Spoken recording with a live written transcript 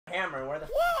hammer. Where the?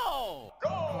 Whoa!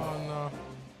 Oh no.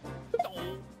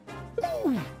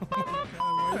 God,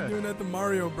 why are you doing that to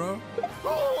Mario, bro?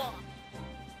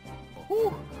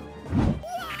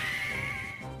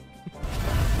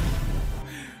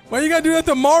 Why you gotta do that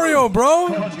to Mario, bro?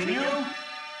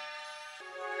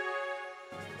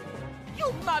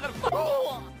 You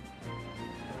motherfucker!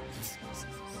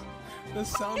 The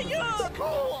sound effects.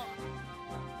 You!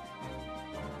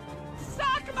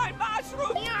 Suck my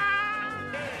mushroom!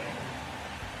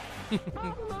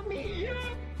 Mamma mia!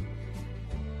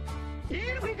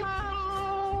 Here we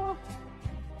go!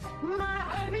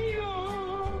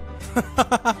 Mario!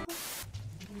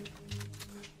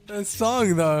 That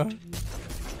song, though.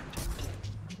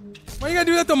 Why you gotta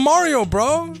do that to Mario,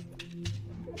 bro?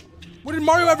 What did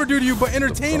Mario ever do to you but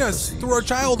entertain us through our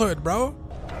childhood, bro?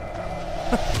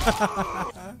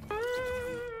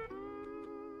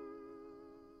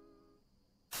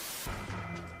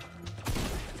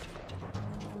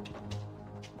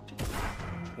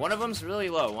 One of them's really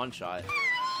low. One shot.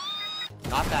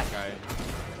 Not that guy.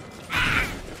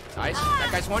 Nice. That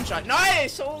guy's one shot.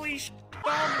 Nice. Holy sh**.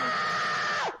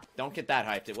 Don't get that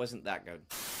hyped. It wasn't that good.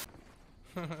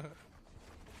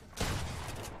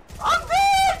 I'm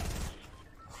dead!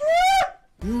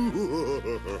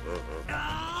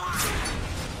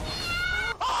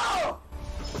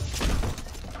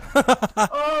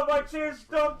 Oh, my chair's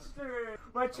dumpster!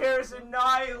 My chair's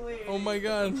annihilated! Oh my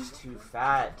god. It's too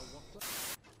fat.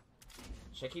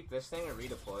 Should I keep this thing or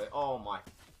redeploy it? Oh my.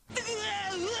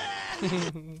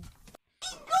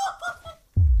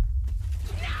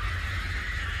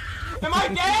 Am I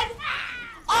dead?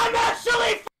 I'm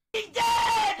actually f***ing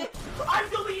dead! I'm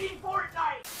deleting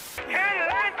Fortnite!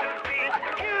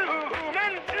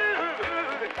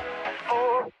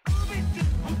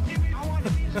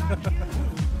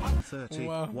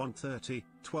 Wow. 1:30,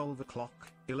 12 o'clock,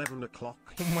 11 o'clock.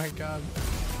 Oh my god.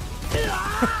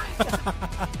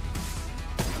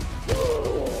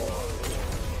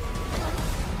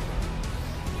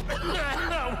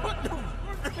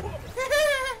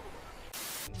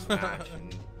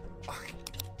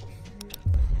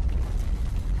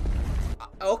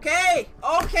 Okay,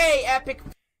 okay, Epic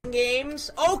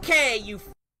Games. Okay, you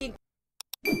f***ing.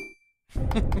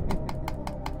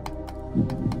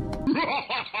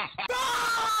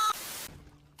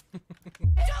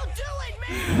 Don't do it,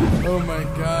 man! Oh my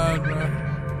god,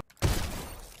 bro.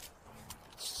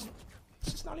 It's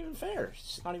just not even fair.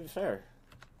 It's just not even fair.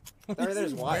 What There's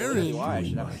is he why. wearing? Why I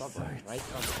should have a sub button, right?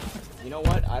 You know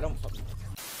what? I don't.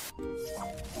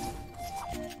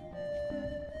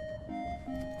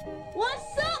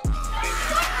 What's up?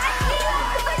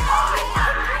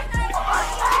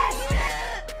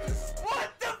 What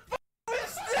the f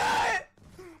was that?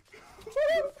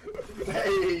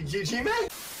 Hey, GG, man!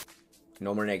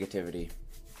 No more negativity.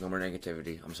 No more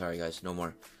negativity. I'm sorry, guys. No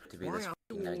more. To be Why this are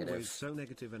you f***ing negative. always so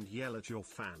negative and yell at your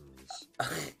fans?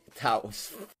 That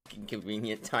was fucking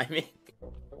convenient timing.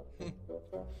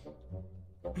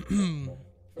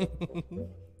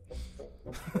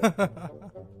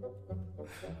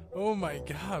 Oh my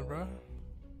god, bro.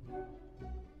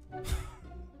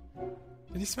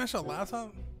 Did he smash a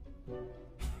laptop?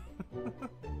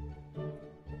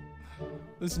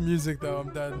 This music, though,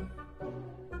 I'm dead.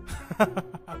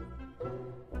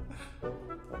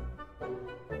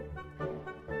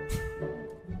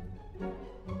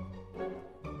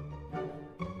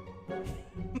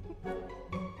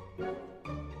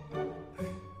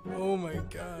 Oh my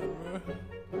god, bro.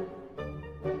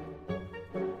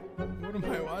 What am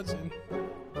I watching?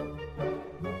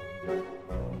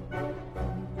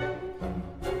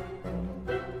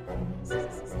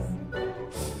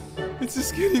 It's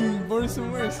just getting worse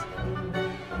and worse.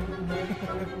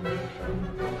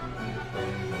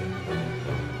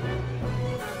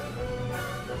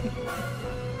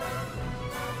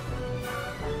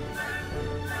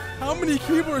 How many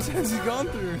keyboards has he gone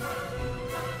through?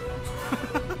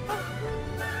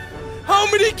 How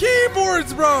many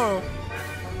keyboards, bro?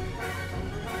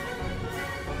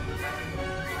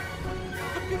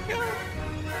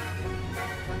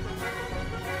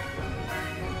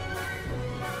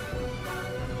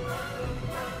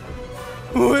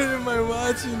 What am I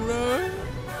watching, bro?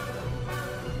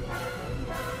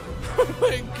 Oh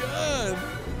my god.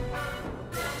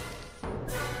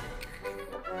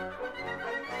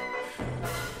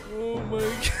 Oh my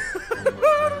god.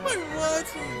 What am I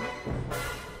watching?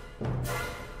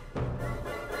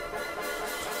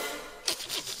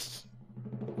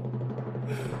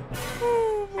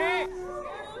 Oh my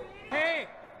Hey,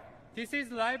 this is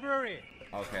library.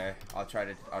 Okay, I'll try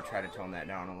to tone that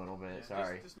down a little bit.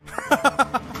 Sorry.